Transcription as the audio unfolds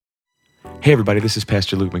Hey everybody, this is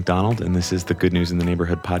Pastor Luke McDonald, and this is the Good News in the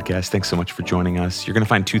Neighborhood podcast. Thanks so much for joining us. You're going to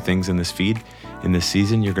find two things in this feed. In this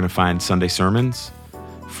season, you're going to find Sunday sermons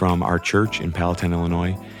from our church in Palatine,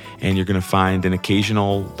 Illinois, and you're going to find an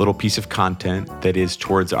occasional little piece of content that is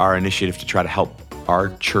towards our initiative to try to help our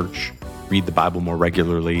church read the Bible more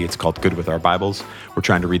regularly. It's called Good with Our Bibles. We're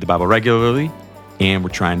trying to read the Bible regularly, and we're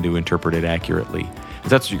trying to interpret it accurately. And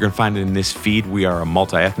that's what you're going to find in this feed. We are a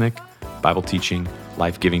multi-ethnic, Bible-teaching,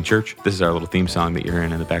 life-giving church. This is our little theme song that you're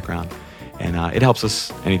hearing in the background. And it helps us,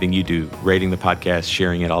 anything you do, rating the podcast,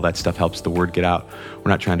 sharing it, all that stuff helps the word get out. We're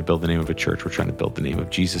not trying to build the name of a church. We're trying to build the name of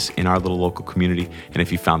Jesus in our little local community. And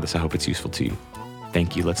if you found this, I hope it's useful to you.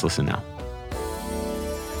 Thank you. Let's listen now.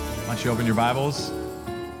 Why don't you open your Bibles?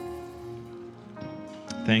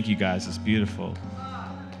 Thank you, guys. It's beautiful.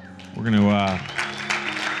 We're going to...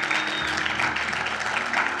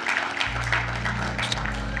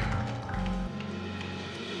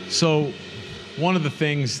 So, one of the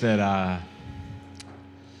things I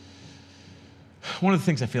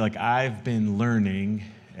feel like I've been learning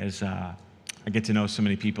as I get to know so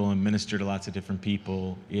many people and minister to lots of different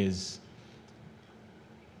people is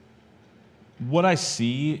what I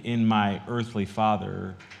see in my earthly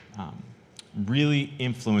father really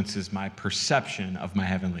influences my perception of my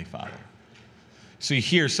heavenly Father. So you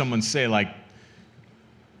hear someone say, like,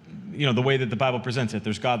 you know, the way that the Bible presents it,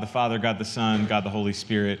 there's God the Father, God the Son, God the Holy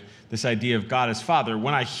Spirit, this idea of God as Father.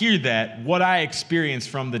 When I hear that, what I experienced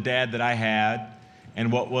from the dad that I had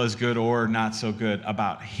and what was good or not so good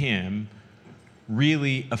about him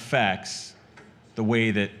really affects the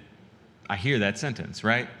way that I hear that sentence,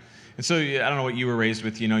 right? And so I don't know what you were raised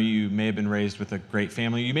with. You know, you may have been raised with a great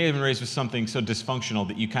family. You may have been raised with something so dysfunctional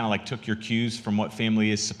that you kind of like took your cues from what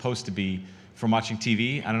family is supposed to be from watching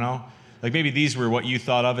TV. I don't know. Like maybe these were what you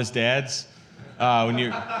thought of as dads when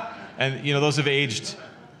you, and you know those have aged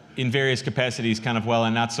in various capacities, kind of well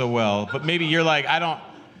and not so well. But maybe you're like,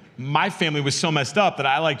 my family was so messed up that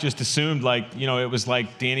I like just assumed like you know it was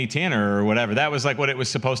like Danny Tanner or whatever. That was like what it was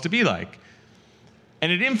supposed to be like,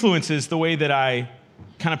 and it influences the way that I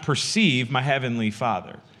kind of perceive my heavenly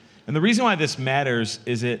Father. And the reason why this matters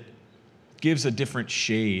is it gives a different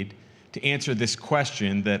shade to answer this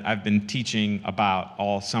question that I've been teaching about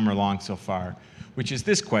all summer long so far, which is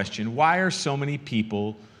this question: why are so many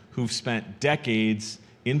people who've spent decades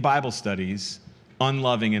in Bible studies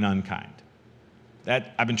unloving and unkind?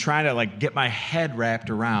 That I've been trying to like get my head wrapped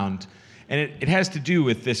around, and it has to do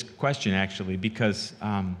with this question actually, because,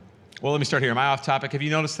 well, let me start here. Am I off topic? Have you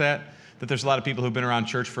noticed that there's a lot of people who've been around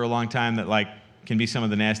church for a long time that like can be some of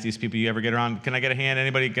the nastiest people you ever get around? Can I get a hand?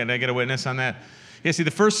 Anybody? Can I get a witness on that? Yeah, see,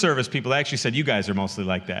 the first service people actually said, you guys are mostly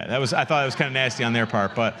like that. I thought it was kind of nasty on their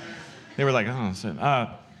part, but they were like, oh.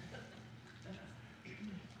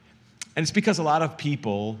 And it's because a lot of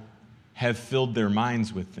people have filled their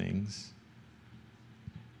minds with things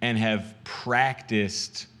and have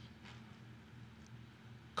practiced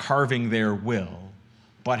carving their will,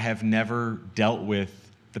 but have never dealt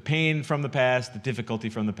with the pain from the past, the difficulty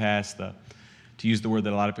from the past, to use the word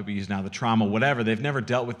that a lot of people use now, the trauma, whatever. They've never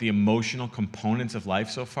dealt with the emotional components of life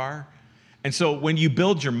so far. And so when you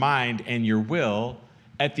build your mind and your will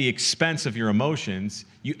at the expense of your emotions,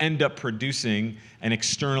 you end up producing an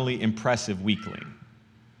externally impressive weakling.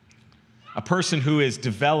 A person who is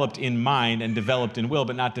developed in mind and developed in will,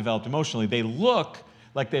 but not developed emotionally, they look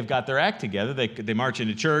like they've got their act together. They march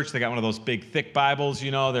into church. They got one of those big, thick Bibles,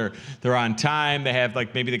 you know. They're on time. They have,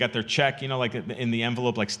 like, maybe they got their check, you know, like in the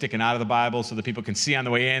envelope, like sticking out of the Bible so that people can see on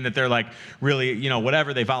the way in that they're, like, really, you know,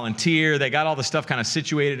 whatever. They volunteer. They got all the stuff kind of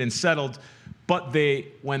situated and settled. But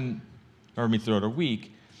throughout a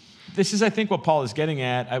week, this is, I think, what Paul is getting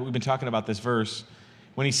at. We've been talking about this verse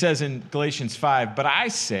when he says in Galatians 5, but I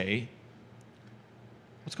say,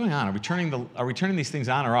 what's going on? Are we turning these things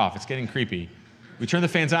on or off? It's getting creepy. We turn the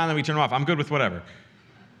fans on, then we turn them off. I'm good with whatever.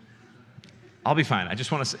 I'll be fine. I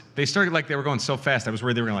just want to say, they started like they were going so fast, I was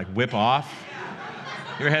worried they were going to like whip off.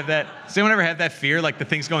 You ever had that? Has anyone ever had that fear? Like the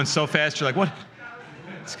thing's going so fast, you're like, what?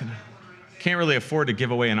 Can't really afford to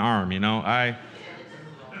give away an arm, you know?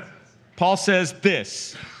 Paul says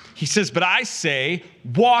this. He says, but I say,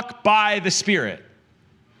 walk by the Spirit,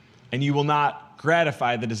 and you will not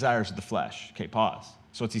gratify the desires of the flesh. Okay, pause.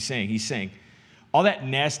 So what's he saying? He's saying, all that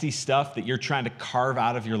nasty stuff that you're trying to carve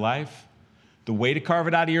out of your life, the way to carve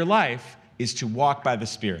it out of your life is to walk by the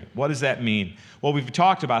Spirit. What does that mean? Well, we've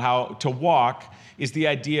talked about how to walk is the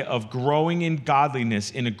idea of growing in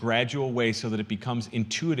godliness in a gradual way so that it becomes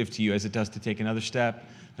intuitive to you as it does to take another step,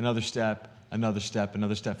 Another step,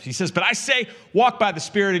 another step. He says, but I say, walk by the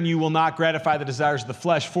Spirit, and you will not gratify the desires of the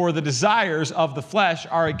flesh. For the desires of the flesh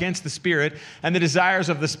are against the Spirit, and the desires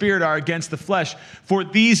of the Spirit are against the flesh. For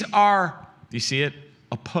these are, do you see it,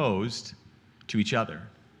 opposed to each other,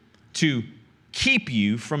 to keep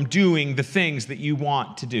you from doing the things that you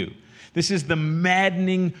want to do. This is the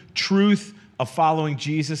maddening truth of following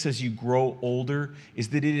Jesus as you grow older, is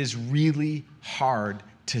that it is really hard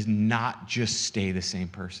to not just stay the same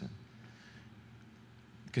person.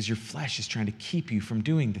 Because your flesh is trying to keep you from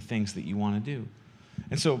doing the things that you want to do.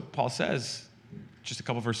 And so Paul says, just a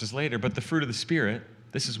couple verses later, but the fruit of the Spirit,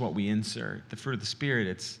 this is what we insert. The fruit of the Spirit,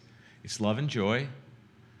 it's love and joy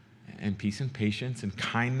and peace and patience and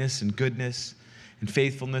kindness and goodness and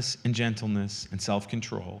faithfulness and gentleness and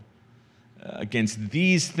self-control. Against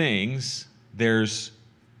these things, there's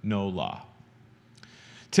no law.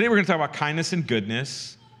 Today we're going to talk about kindness and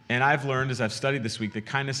goodness. And I've learned as I've studied this week that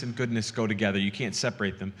kindness and goodness go together. You can't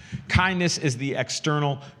separate them. Kindness is the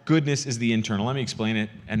external, goodness is the internal. Let me explain it,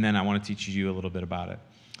 and then I want to teach you a little bit about it.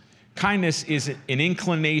 Kindness is an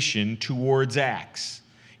inclination towards acts.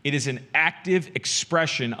 It is an active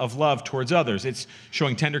expression of love towards others. It's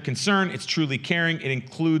showing tender concern. It's truly caring. It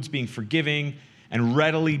includes being forgiving and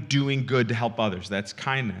readily doing good to help others. That's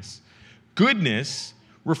kindness. Goodness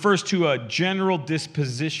refers to a general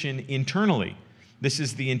disposition internally. This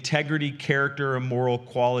is the integrity, character, or moral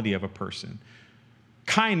quality of a person.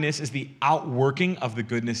 Kindness is the outworking of the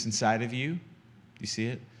goodness inside of you. Do you see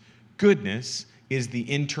it? Goodness is the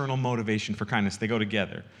internal motivation for kindness. They go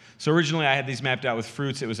together. So originally I had these mapped out with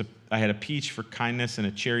fruits. I had a peach for kindness and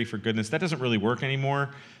a cherry for goodness. That doesn't really work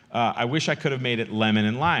anymore. I wish I could have made it lemon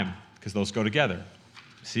and lime, because those go together.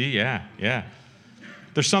 See? Yeah.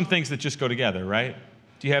 There's some things that just go together, right?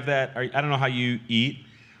 Do you have that? I don't know how you eat.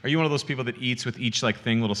 Are you one of those people that eats with each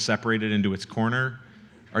thing little separated into its corner?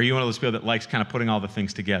 Or are you one of those people that likes kind of putting all the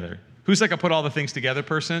things together? Who's like a put all the things together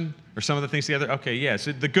person? Or some of the things together? Okay, yeah,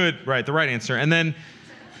 so the right answer. And then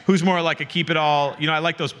who's more like a keep it all, I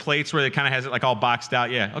like those plates where it kind of has it like all boxed out.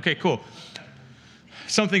 Yeah, okay, cool.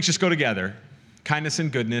 Some things just go together. Kindness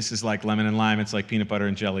and goodness is like lemon and lime. It's like peanut butter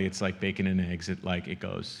and jelly. It's like bacon and eggs. It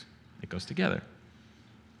goes together.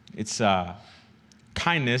 It's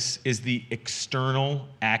kindness is the external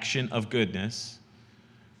action of goodness.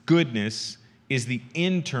 Goodness is the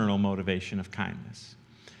internal motivation of kindness.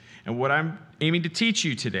 And what I'm aiming to teach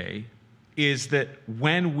you today is that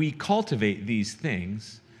when we cultivate these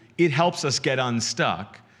things, it helps us get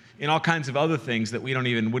unstuck in all kinds of other things that we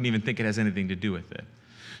wouldn't even think it has anything to do with it.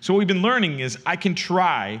 So what we've been learning is I can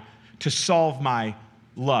try to solve my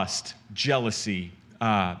lust, jealousy,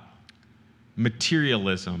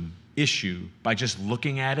 materialism issue by just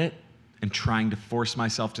looking at it and trying to force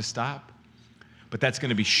myself to stop. But that's going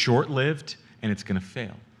to be short-lived and it's going to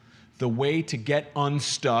fail. The way to get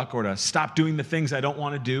unstuck or to stop doing the things I don't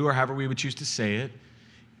want to do, or however we would choose to say it,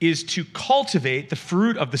 is to cultivate the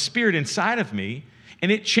fruit of the Spirit inside of me,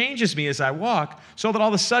 and it changes me as I walk so that all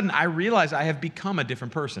of a sudden I realize I have become a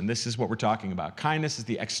different person. This is what we're talking about. Kindness is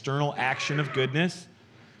the external action of goodness.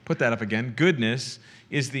 Put that up again. Goodness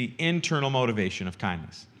is the internal motivation of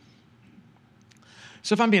kindness.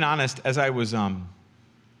 So if I'm being honest, as I was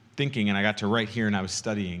thinking and I got to right here and I was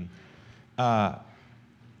studying,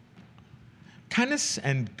 kindness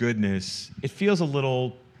and goodness, it feels a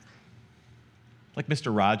little like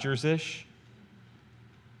Mr. Rogers-ish,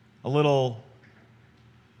 a little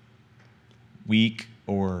weak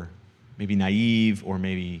or maybe naive or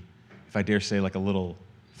maybe, if I dare say, like a little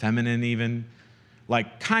feminine even.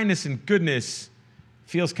 Like kindness and goodness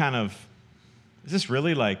feels kind of, is this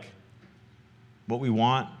really like what we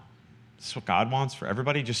want? Is this what God wants for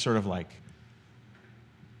everybody? Just sort of like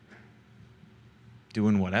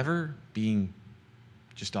doing whatever, being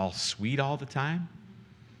just all sweet all the time?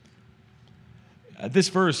 This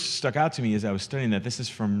verse stuck out to me as I was studying that. This is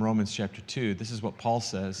from Romans chapter 2. This is what Paul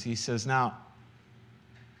says. He says, now,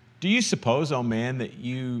 do you suppose, O man, that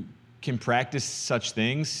you can practice such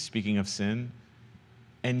things, speaking of sin,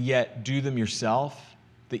 and yet do them yourself,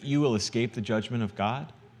 that you will escape the judgment of God?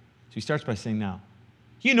 So he starts by saying, now,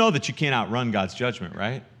 you know that you can't outrun God's judgment,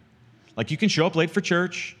 right? Like you can show up late for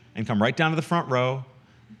church and come right down to the front row,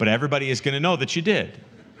 but everybody is going to know that you did.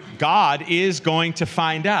 God is going to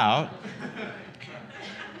find out.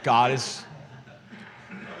 You're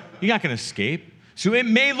not going to escape. So it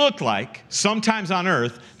may look like, sometimes on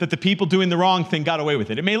earth, that the people doing the wrong thing got away with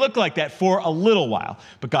it. It may look like that for a little while,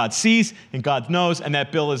 but God sees and God knows, and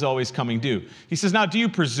that bill is always coming due. He says, now, do you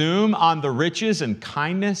presume on the riches and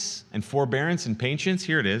kindness and forbearance and patience?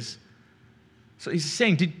 Here it is. So he's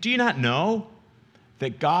saying, do you not know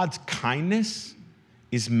that God's kindness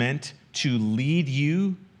is meant to lead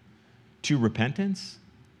you to repentance?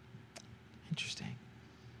 Interesting.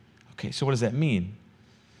 Okay, so what does that mean?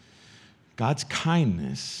 God's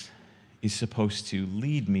kindness is supposed to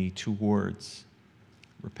lead me towards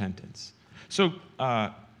repentance. So,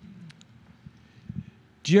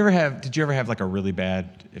 did you ever have like a really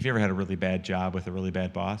bad, have you ever had a really bad job with a really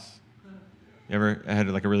bad boss? You ever had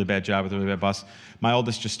like a really bad job with a really bad boss? My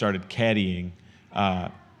oldest just started caddying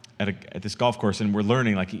at this golf course, and we're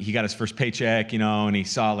learning, like he got his first paycheck, and he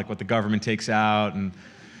saw like what the government takes out and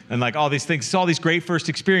like all these things. It's all these great first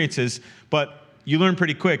experiences, but you learn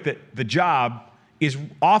pretty quick that the job is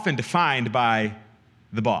often defined by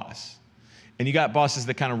the boss. And you got bosses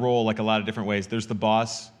that kind of roll like a lot of different ways. There's the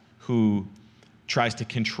boss who tries to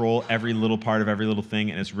control every little part of every little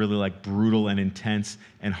thing, and it's really like brutal and intense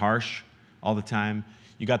and harsh all the time.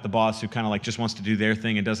 You got the boss who kind of like just wants to do their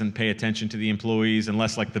thing and doesn't pay attention to the employees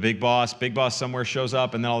unless like the big boss somewhere shows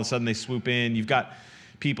up, and then all of a sudden they swoop in. You've got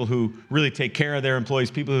people who really take care of their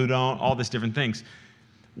employees, people who don't, all these different things.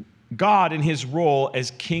 God, in his role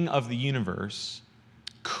as king of the universe,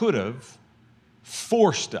 could have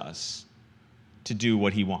forced us to do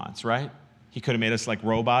what he wants, right? He could have made us like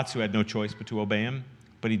robots who had no choice but to obey him,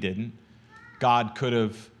 but he didn't. God could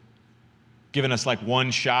have given us like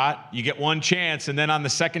one shot. You get one chance, and then on the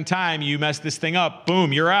second time you mess this thing up,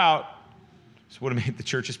 boom, you're out. So would have made the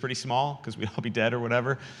churches pretty small because we'd all be dead or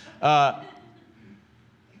whatever. God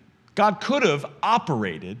could have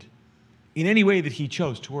operated in any way that he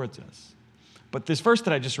chose towards us. But this verse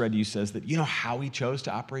that I just read to you says that, you know how he chose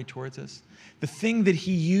to operate towards us? The thing that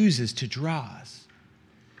he uses to draw us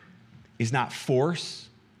is not force,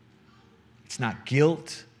 it's not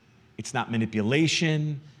guilt, it's not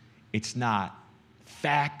manipulation, it's not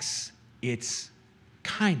facts, it's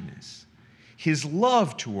kindness. His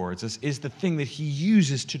love towards us is the thing that he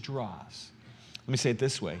uses to draw us. Let me say it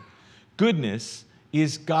this way. Goodness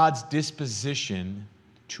is God's disposition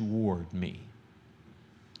toward me.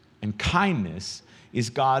 And kindness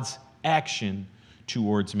is God's action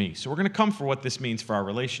towards me. So we're going to come for what this means for our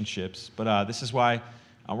relationships, but this is why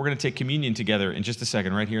we're going to take communion together in just a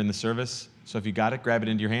second, right here in the service. So if you got it, grab it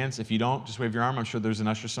into your hands. If you don't, just wave your arm. I'm sure there's an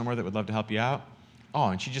usher somewhere that would love to help you out. Oh,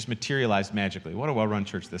 and she just materialized magically. What a well-run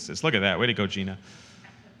church this is. Look at that. Way to go, Gina.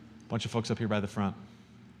 Bunch of folks up here by the front.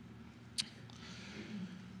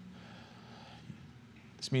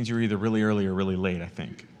 This means you're either really early or really late, I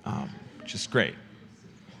think, which is great.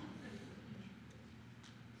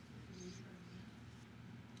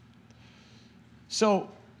 So,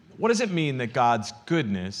 what does it mean that God's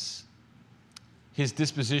goodness, his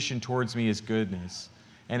disposition towards me is goodness,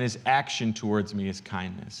 and his action towards me is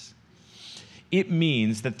kindness? It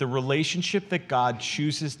means that the relationship that God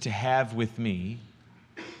chooses to have with me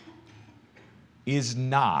is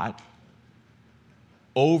not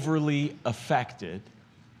overly affected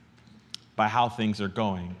by how things are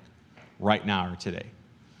going right now or today.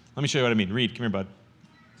 Let me show you what I mean. Reed, come here, bud.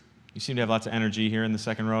 You seem to have lots of energy here in the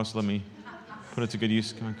second row, so let me put it to good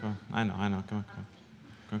use. Come on. I know. Come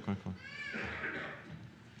on.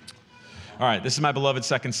 All right, this is my beloved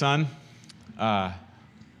second son.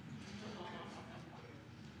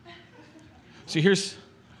 So you're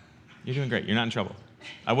doing great. You're not in trouble.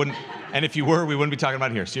 And if you were, we wouldn't be talking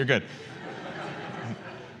about it here, so you're good.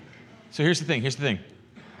 So here's the thing.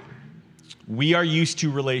 We are used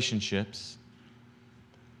to relationships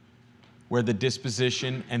where the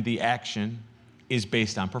disposition and the action is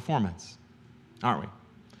based on performance, aren't we?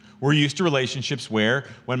 We're used to relationships where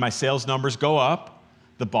when my sales numbers go up,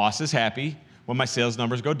 the boss is happy. When my sales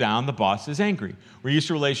numbers go down, the boss is angry. We're used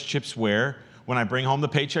to relationships where when I bring home the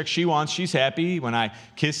paycheck she wants, she's happy. When I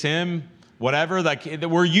kiss him, whatever. Like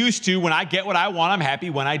we're used to when I get what I want, I'm happy.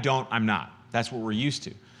 When I don't, I'm not. That's what we're used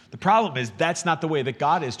to. The problem is that's not the way that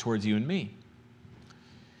God is towards you and me.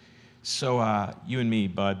 So you and me,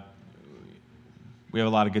 bud, we have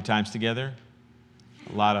a lot of good times together,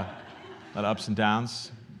 a lot of ups and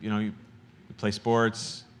downs. You know, we play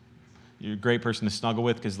sports. You're a great person to snuggle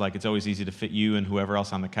with because, like, it's always easy to fit you and whoever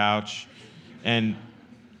else on the couch. And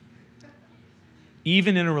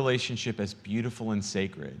even in a relationship as beautiful and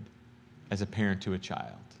sacred as a parent to a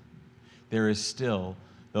child, there is still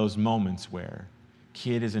those moments where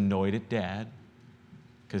kid is annoyed at dad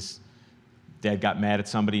because dad got mad at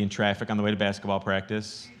somebody in traffic on the way to basketball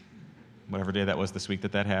practice, whatever day that was this week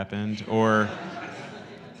that happened, or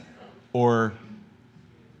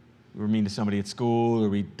we were mean to somebody at school, or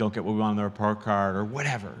we don't get what we want on the report card, or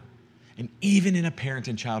whatever. And even in a parent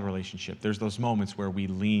and child relationship, there's those moments where we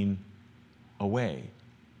lean away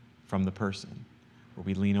from the person, where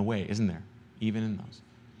we lean away, isn't there? Even in those.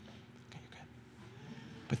 Okay, you're good.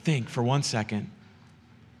 But think for one second,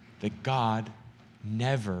 that God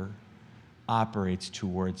never operates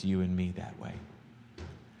towards you and me that way.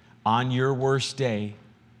 On your worst day,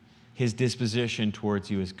 his disposition towards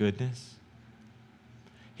you is goodness.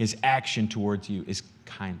 His action towards you is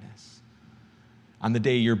kindness. On the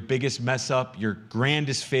day your biggest mess up, your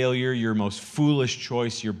grandest failure, your most foolish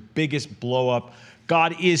choice, your biggest blow up,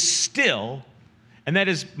 God is still, and that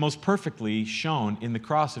is most perfectly shown in the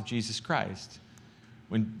cross of Jesus Christ.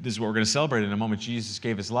 When this is what we're going to celebrate in a moment, Jesus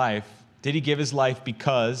gave his life. Did he give his life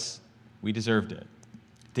because we deserved it?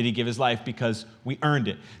 Did he give his life because we earned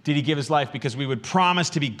it? Did he give his life because we would promise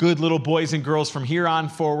to be good little boys and girls from here on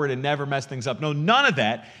forward and never mess things up? No, none of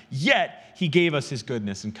that. Yet, he gave us his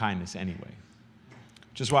goodness and kindness anyway.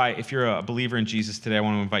 Which is why, if you're a believer in Jesus today, I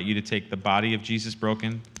want to invite you to take the body of Jesus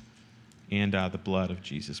broken and the blood of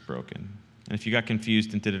Jesus broken. And if you got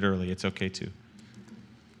confused and did it early, it's okay too.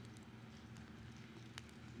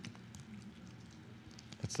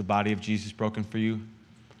 That's the body of Jesus broken for you,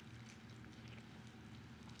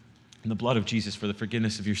 and the blood of Jesus for the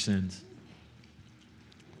forgiveness of your sins.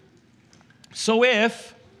 So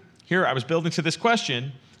here I was building to this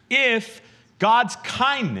question, if God's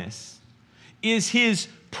kindness is his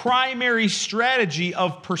primary strategy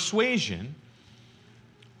of persuasion,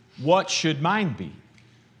 what should mine be?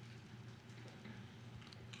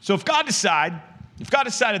 So if God decided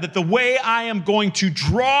that the way I am going to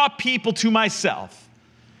draw people to myself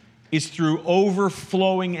is through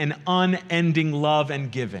overflowing and unending love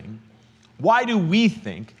and giving, why do we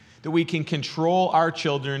think that we can control our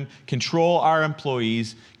children, control our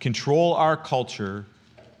employees, control our culture,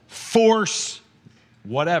 force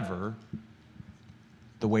whatever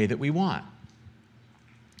the way that we want?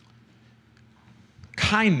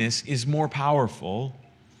 Kindness is more powerful,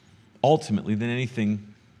 ultimately, than anything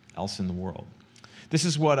else in the world. This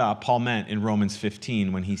is what Paul meant in Romans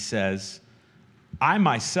 15 when he says, I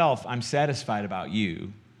myself, I'm satisfied about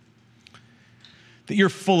you, that you're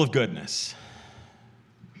full of goodness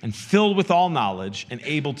and filled with all knowledge and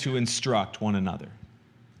able to instruct one another.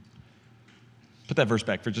 Put that verse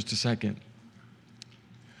back for just a second.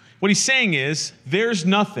 What he's saying is, there's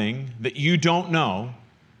nothing that you don't know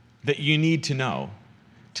that you need to know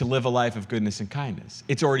to live a life of goodness and kindness.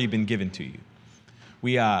 It's already been given to you.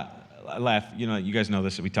 We laugh, you guys know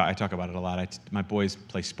this, I talk about it a lot. My boys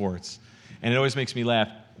play sports, and it always makes me laugh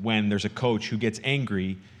when there's a coach who gets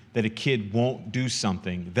angry that a kid won't do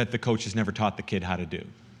something that the coach has never taught the kid how to do.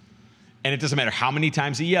 And it doesn't matter how many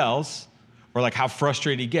times he yells or like how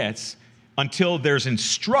frustrated he gets, until there's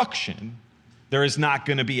instruction, there is not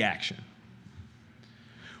going to be action.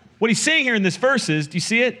 What he's saying here in this verse is, do you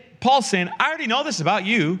see it? Paul's saying, I already know this about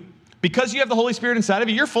you. Because you have the Holy Spirit inside of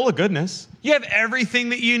you, you're full of goodness. You have everything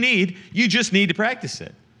that you need. You just need to practice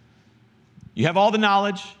it. You have all the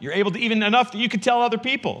knowledge. You're able to, even enough that you can tell other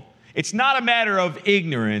people. It's not a matter of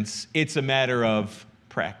ignorance. It's a matter of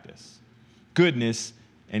practice. Goodness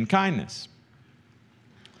and kindness.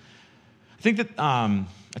 I think that I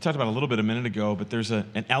talked about a little bit a minute ago, but there's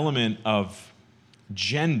an element of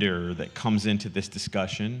gender that comes into this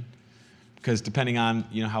discussion, because depending on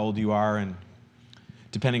how old you are and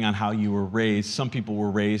depending on how you were raised, some people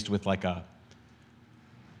were raised with the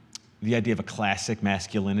idea of a classic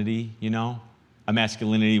masculinity, a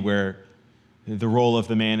masculinity where the role of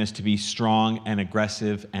the man is to be strong and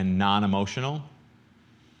aggressive and non-emotional.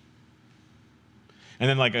 And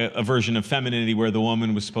then a version of femininity where the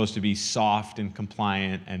woman was supposed to be soft and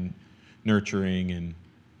compliant and nurturing and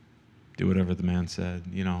do whatever the man said,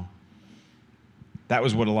 That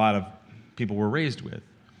was what a lot of people were raised with.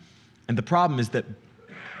 And the problem is that,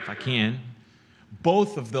 if I can,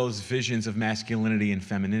 both of those visions of masculinity and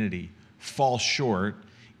femininity fall short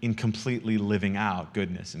in completely living out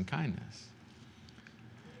goodness and kindness.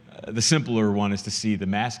 The simpler one is to see the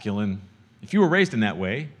masculine. If you were raised in that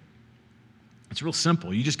way, it's real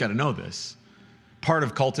simple. You just got to know this. Part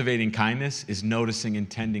of cultivating kindness is noticing and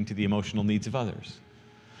tending to the emotional needs of others.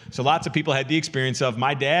 So lots of people had the experience of,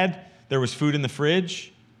 my dad, there was food in the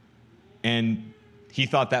fridge, and he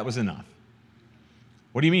thought that was enough.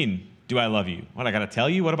 What do you mean, do I love you? What, I got to tell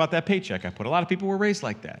you? What about that paycheck I put? A lot of people were raised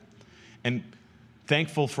like that. And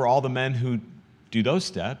thankful for all the men who do those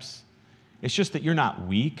steps. It's just that you're not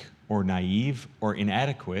weak or naive or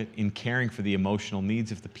inadequate in caring for the emotional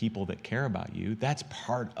needs of the people that care about you. That's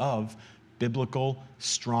part of biblical,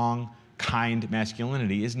 strong, kind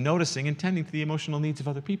masculinity, is noticing and tending to the emotional needs of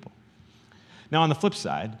other people. Now, on the flip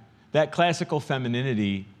side, that classical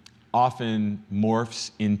femininity often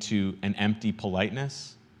morphs into an empty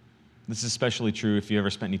politeness. This is especially true if you ever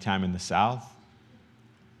spent any time in the South.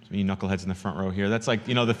 Some of you knuckleheads in the front row here. That's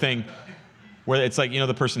the thing where it's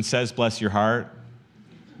the person says, bless your heart,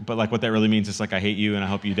 but like what that really means is like, I hate you and I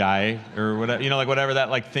hope you die, or whatever, like whatever that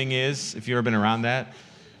like thing is, if you've ever been around that.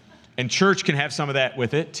 And church can have some of that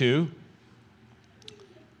with it too.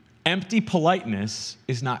 Empty politeness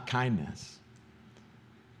is not kindness.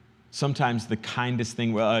 Sometimes the kindest thing,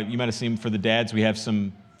 you might have seen for the dads, we have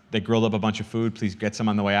they grilled up a bunch of food. Please get some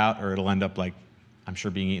on the way out, or it'll end up like, I'm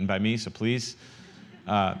sure, being eaten by me, so please.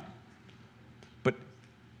 But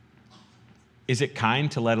is it kind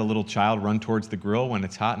to let a little child run towards the grill when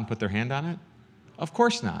it's hot and put their hand on it? Of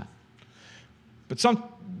course not. But some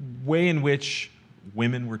way in which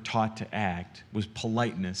women were taught to act was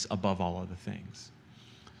politeness above all other things.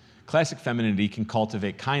 Classic femininity can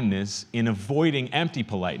cultivate kindness in avoiding empty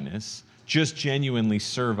politeness, just genuinely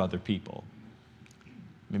serve other people.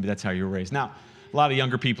 Maybe that's how you were raised. Now, a lot of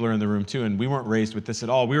younger people are in the room too, and we weren't raised with this at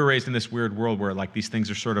all. We were raised in this weird world where like these things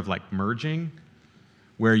are sort of like merging,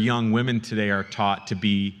 where young women today are taught to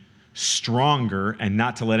be stronger and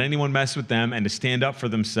not to let anyone mess with them and to stand up for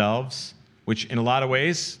themselves, which in a lot of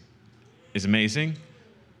ways is amazing.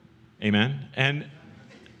 Amen. And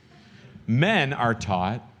men are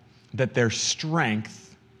taught that their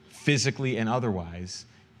strength, physically and otherwise,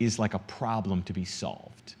 is like a problem to be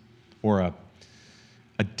solved or a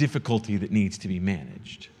difficulty that needs to be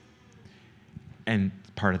managed. And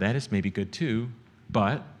part of that is maybe good too,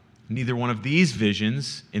 but neither one of these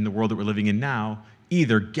visions in the world that we're living in now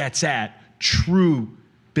either gets at true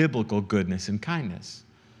biblical goodness and kindness.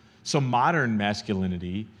 So modern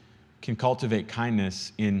masculinity can cultivate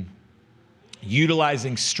kindness in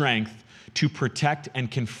utilizing strength to protect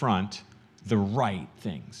and confront the right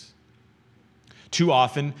things. Too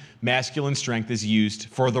often, masculine strength is used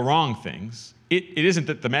for the wrong things. It isn't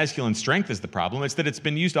that the masculine strength is the problem, it's that it's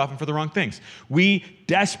been used often for the wrong things. We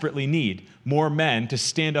desperately need more men to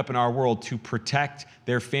stand up in our world to protect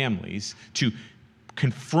their families, to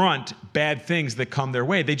confront bad things that come their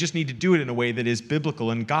way. They just need to do it in a way that is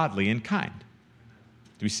biblical and godly and kind.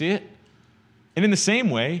 Do we see it? And in the same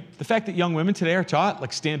way, the fact that young women today are taught,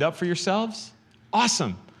 like, stand up for yourselves,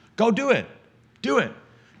 awesome. Go do it. Do it.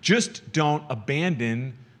 Just don't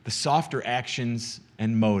abandon the softer actions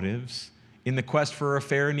and motives in the quest for a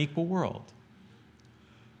fair and equal world.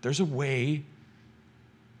 There's a way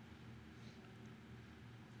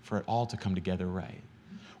for it all to come together right.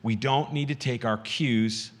 We don't need to take our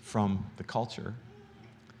cues from the culture.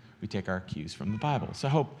 We take our cues from the Bible. So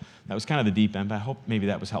I hope that was kind of the deep end, but I hope maybe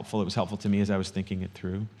that was helpful. It was helpful to me as I was thinking it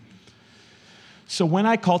through. So when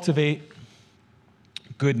I cultivate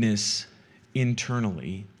goodness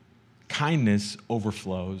internally, kindness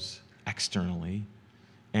overflows externally.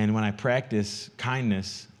 And when I practice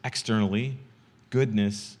kindness externally,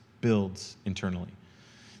 goodness builds internally.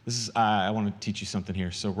 I want to teach you something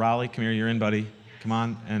here. So Raleigh, come here. You're in, buddy. Come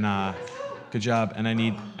on. And good job. And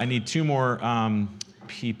I need two more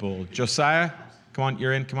people. Josiah, come on,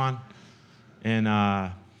 you're in, come on. And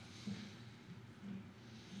I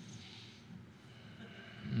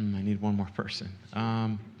need one more person.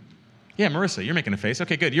 Yeah, Marissa, you're making a face.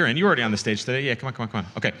 Okay, good, you're in. You're already on the stage today. Yeah, come on.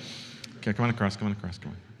 Okay, come on across.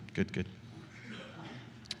 Good.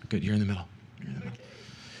 Good, you're in the middle.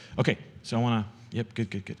 Okay, so I want to, yep,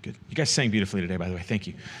 good. You guys sang beautifully today, by the way. Thank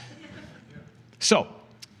you. So,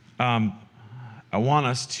 I want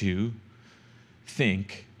us to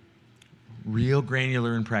think real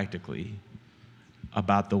granular and practically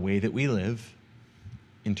about the way that we live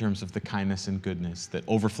in terms of the kindness and goodness that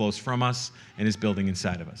overflows from us and is building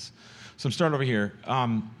inside of us. So I'm starting over here.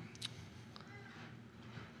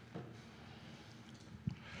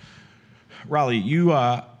 Raleigh, you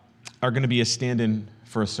are going to be a stand-in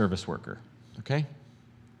for a service worker, okay?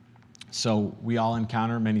 So we all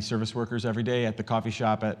encounter many service workers every day at the coffee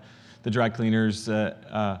shop, at the dry cleaners,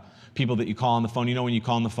 people that you call on the phone. You know when you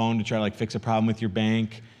call on the phone to try to like fix a problem with your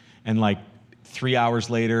bank, and like 3 hours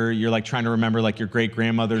later, you're like trying to remember like your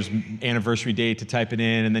great-grandmother's anniversary date to type it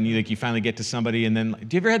in, and then you finally get to somebody, and then,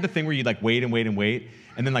 do you ever had the thing where you like wait, and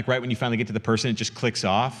then like right when you finally get to the person, it just clicks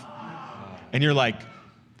off? And you're like,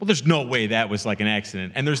 well, there's no way that was like an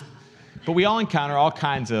accident. But we all encounter all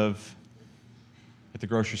kinds of, at the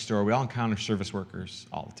grocery store, we all encounter service workers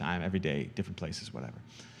all the time, every day, different places, whatever.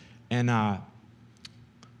 And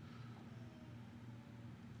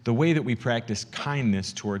the way that we practice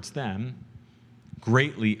kindness towards them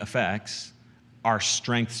greatly affects our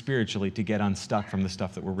strength spiritually to get unstuck from the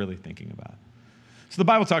stuff that we're really thinking about. So the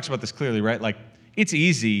Bible talks about this clearly, right? Like, it's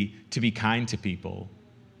easy to be kind to people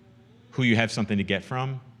who you have something to get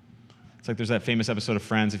from. It's like there's that famous episode of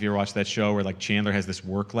Friends, if you ever watched that show, where like Chandler has this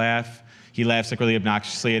work laugh. He laughs like really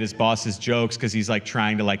obnoxiously at his boss's jokes because he's like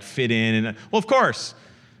trying to like fit in. And well, of course,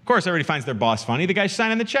 Of course, everybody finds their boss funny. The guy's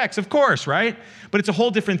signing the checks, of course, right? But it's a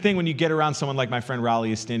whole different thing when you get around someone like my friend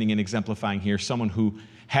Raleigh is standing and exemplifying here, someone who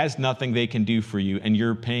has nothing they can do for you, and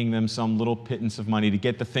you're paying them some little pittance of money to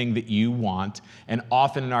get the thing that you want. And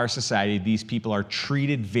often in our society, these people are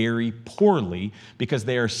treated very poorly because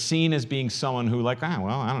they are seen as being someone who, like, well,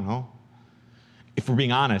 I don't know. If we're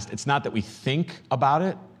being honest, it's not that we think about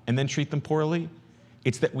it and then treat them poorly.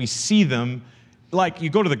 It's that we see them, like you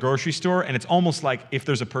go to the grocery store and it's almost like if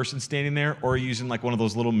there's a person standing there or using like one of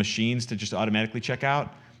those little machines to just automatically check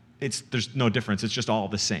out, there's no difference. It's just all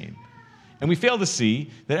the same. And we fail to see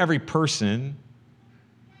that every person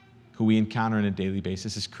who we encounter on a daily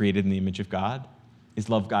basis is created in the image of God, is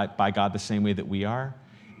loved by God the same way that we are.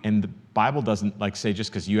 And the Bible doesn't like say just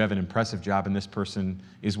because you have an impressive job and this person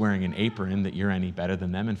is wearing an apron that you're any better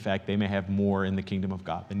than them. In fact, they may have more in the kingdom of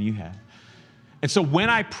God than you have. And so when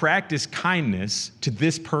I practice kindness to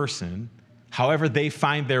this person, however they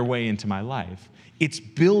find their way into my life, it's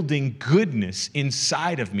building goodness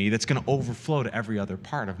inside of me that's going to overflow to every other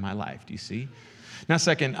part of my life. Do you see? Now,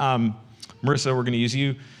 second, Marissa, we're going to use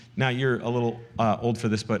you. Now, you're a little old for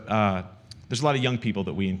this, but there's a lot of young people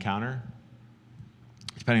that we encounter.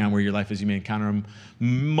 Depending on where your life is, you may encounter them.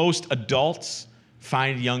 Most adults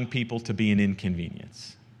find young people to be an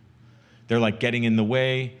inconvenience. They're like getting in the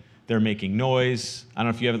way. They're making noise. I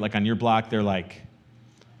don't know if you have it like on your block. They're like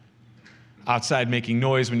outside making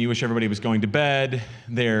noise when you wish everybody was going to bed.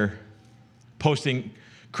 They're posting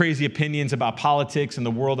crazy opinions about politics and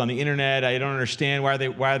the world on the internet. I don't understand why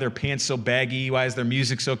are their pants so baggy? Why is their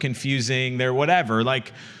music so confusing? They're whatever.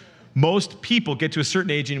 Like most people get to a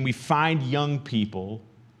certain age and we find young people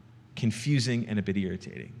confusing and a bit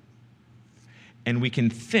irritating. And we can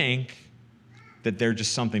think that they're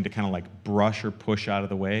just something to kind of like brush or push out of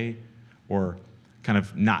the way or kind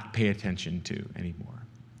of not pay attention to anymore.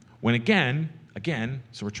 When again,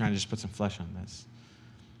 so we're trying to just put some flesh on this.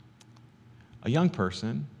 A young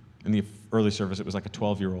person, in the early service, it was like a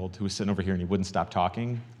 12-year-old who was sitting over here and he wouldn't stop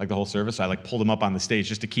talking like the whole service. So I like pulled him up on the stage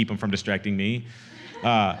just to keep him from distracting me.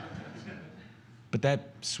 But that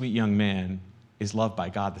sweet young man is loved by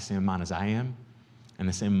God the same amount as I am and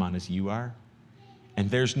the same amount as you are. And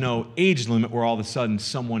there's no age limit where all of a sudden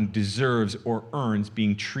someone deserves or earns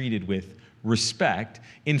being treated with respect.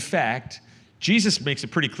 In fact, Jesus makes it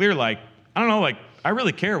pretty clear, like, I don't know, like, I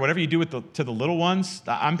really care. Whatever you do to the little ones,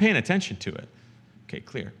 I'm paying attention to it. Okay,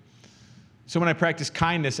 clear. So when I practice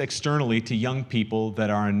kindness externally to young people that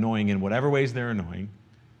are annoying in whatever ways they're annoying,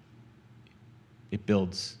 it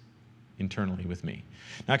builds internally with me.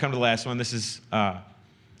 Now I come to the last one. This is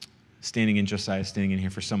standing in here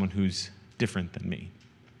for someone who's different than me.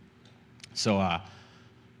 So I'm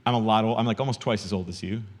a lot old. I'm like almost twice as old as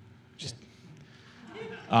you.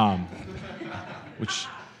 Which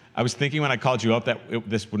I was thinking when I called you up that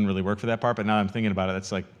this wouldn't really work for that part, but now I'm thinking about it,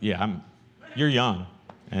 it's like, yeah, you're young,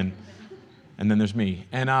 and then there's me,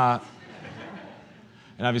 and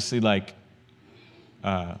obviously like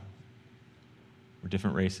we're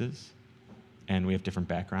different races, and we have different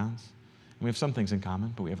backgrounds, and we have some things in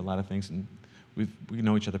common, but we have a lot of things, and we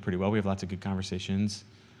know each other pretty well. We have lots of good conversations,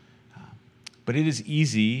 but it is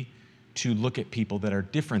easy to look at people that are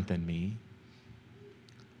different than me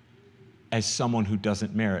as someone who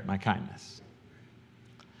doesn't merit my kindness,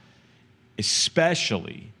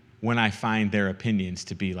 especially when I find their opinions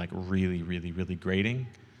to be like really, really, really grating.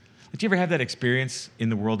 Did you ever have that experience in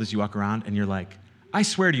the world as you walk around and you're like, I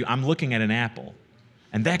swear to you, I'm looking at an apple,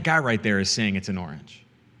 and that guy right there is saying it's an orange.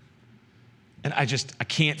 And I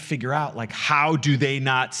can't figure out, like, how do they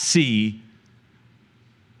not see?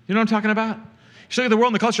 You know what I'm talking about? You look at the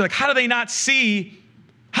world and the culture, like, how do they not see?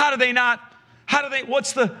 Why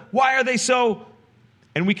are they so?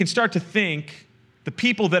 And we can start to think the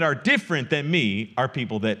people that are different than me are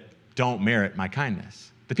people that don't merit my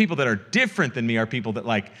kindness. The people that are different than me are people that,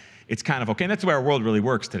 like, it's kind of okay. And that's the way our world really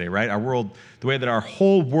works today, right? Our world, the way that our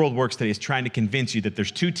whole world works today is trying to convince you that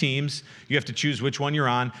there's two teams, you have to choose which one you're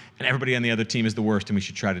on, and everybody on the other team is the worst, and we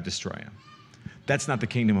should try to destroy them. That's not the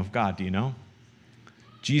kingdom of God, do you know?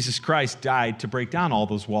 Jesus Christ died to break down all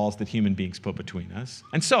those walls that human beings put between us.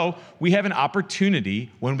 And so we have an opportunity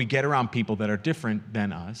when we get around people that are different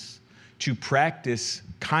than us to practice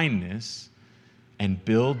kindness and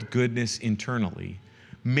build goodness internally,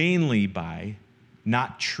 mainly by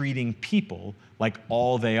not treating people like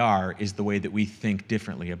all they are is the way that we think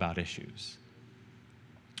differently about issues.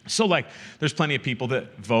 So like, there's plenty of people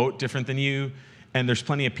that vote different than you, and there's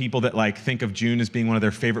plenty of people that like think of June as being one of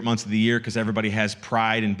their favorite months of the year because everybody has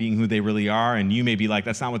pride in being who they really are, and you may be like,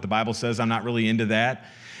 that's not what the Bible says, I'm not really into that.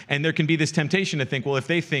 And there can be this temptation to think, well, if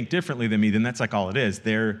they think differently than me, then that's like all it is.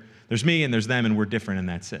 They're There's me and there's them, and we're different, and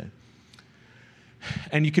that's it.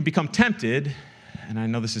 And you can become tempted, and I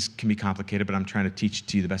know this can be complicated, but I'm trying to teach it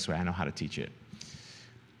to you the best way I know how to teach it.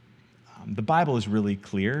 The Bible is really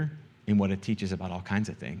clear in what it teaches about all kinds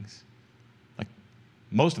of things. Like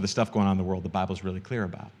most of the stuff going on in the world, the Bible is really clear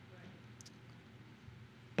about.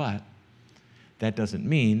 But that doesn't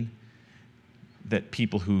mean that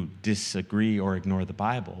people who disagree or ignore the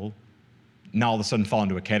Bible now all of a sudden fall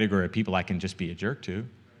into a category of people I can just be a jerk to.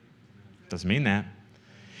 Doesn't mean that.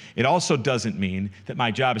 It also doesn't mean that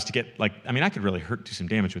my job is to get, I could really do some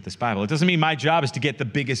damage with this Bible. It doesn't mean my job is to get the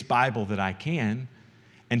biggest Bible that I can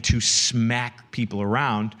and to smack people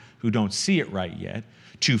around who don't see it right yet,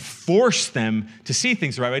 to force them to see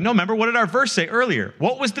things the right way. No, remember, what did our verse say earlier?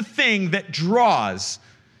 What was the thing that draws?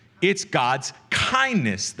 It's God's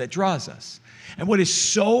kindness that draws us. And what is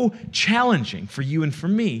so challenging for you and for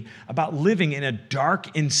me about living in a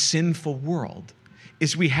dark and sinful world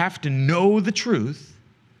is we have to know the truth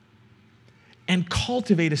and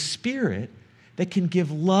cultivate a spirit that can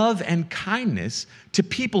give love and kindness to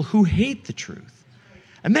people who hate the truth.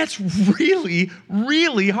 And that's really,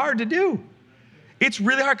 really hard to do. It's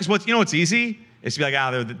really hard because what's easy? It's to be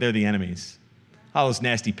like, they're the enemies. All those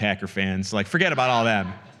nasty Packer fans, forget about all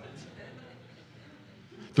them.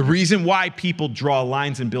 The reason why people draw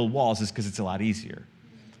lines and build walls is because it's a lot easier.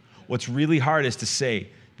 What's really hard is to say,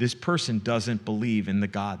 this person doesn't believe in the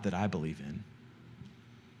God that I believe in.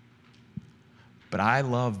 But I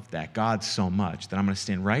love that God so much that I'm going to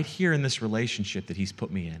stand right here in this relationship that he's put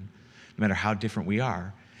me in, no matter how different we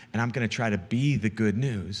are, and I'm going to try to be the good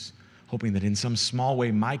news, hoping that in some small way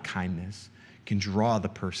my kindness can draw the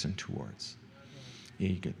person towards. Yeah,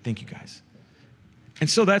 you're good. Thank you, guys. And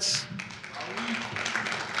so that's...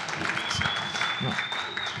 No.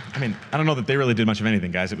 I don't know that they really did much of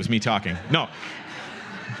anything, guys. It was me talking. No.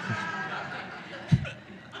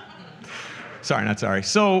 Sorry, not sorry.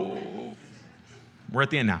 So... we're at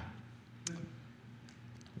the end now.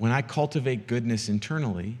 When I cultivate goodness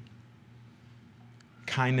internally,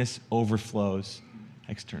 kindness overflows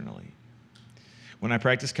externally. When I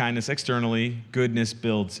practice kindness externally, goodness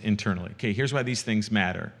builds internally. Okay, here's why these things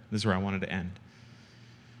matter. This is where I wanted to end.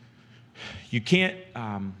 You can't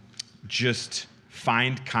just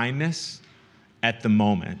find kindness at the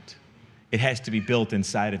moment. It has to be built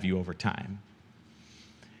inside of you over time.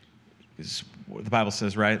 It's what the Bible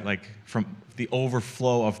says, right? From the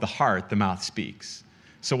overflow of the heart, the mouth speaks.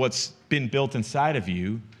 So what's been built inside of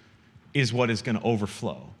you is what is going to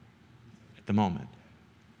overflow at the moment.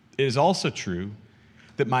 It is also true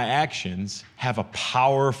that my actions have a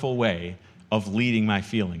powerful way of leading my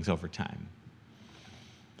feelings over time.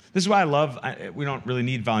 This is why I love, we don't really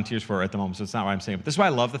need volunteers for it at the moment, so it's not what I'm saying, but this is why I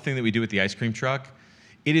love the thing that we do with the ice cream truck.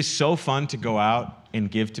 It is so fun to go out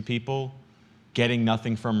and give to people, getting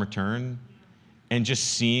nothing from return, and just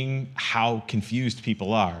seeing how confused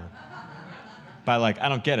people are by I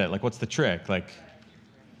don't get it. What's the trick?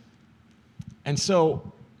 And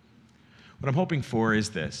so what I'm hoping for is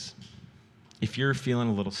this. If you're feeling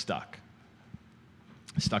a little stuck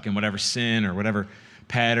in whatever sin or whatever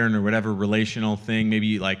pattern or whatever relational thing, maybe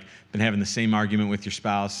you been having the same argument with your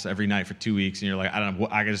spouse every night for 2 weeks and you're I don't know,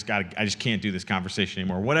 I just can't do this conversation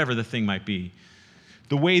anymore, whatever the thing might be.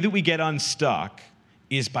 The way that we get unstuck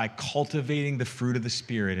is by cultivating the fruit of the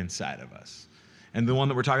Spirit inside of us. And the one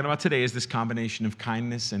that we're talking about today is this combination of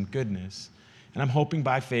kindness and goodness. And I'm hoping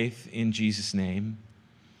by faith in Jesus' name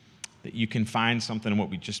that you can find something in what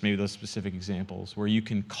we just, maybe those specific examples, where you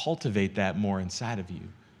can cultivate that more inside of you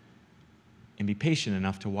and be patient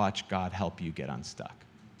enough to watch God help you get unstuck.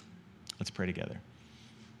 Let's pray together.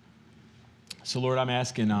 So Lord, I'm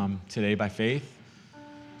asking today by faith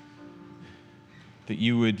that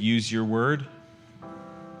you would use your word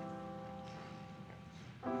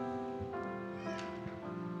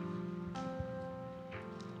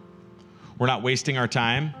We're not wasting our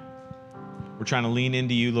time. We're trying to lean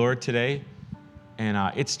into you, Lord, today. And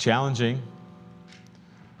it's challenging.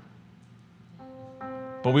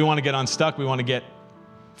 But we want to get unstuck. We want to get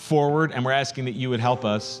forward. And we're asking that you would help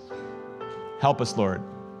us. Help us, Lord.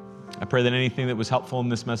 I pray that anything that was helpful in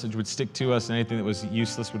this message would stick to us. And anything that was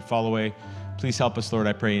useless would fall away. Please help us, Lord,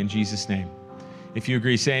 I pray in Jesus' name. If you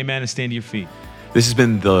agree, say amen and stand to your feet. This has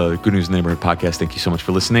been the Good News in the Neighborhood podcast. Thank you so much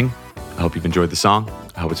for listening. I hope you've enjoyed the song.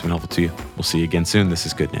 I hope it's been helpful to you. We'll see you again soon. This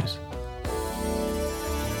is Good News.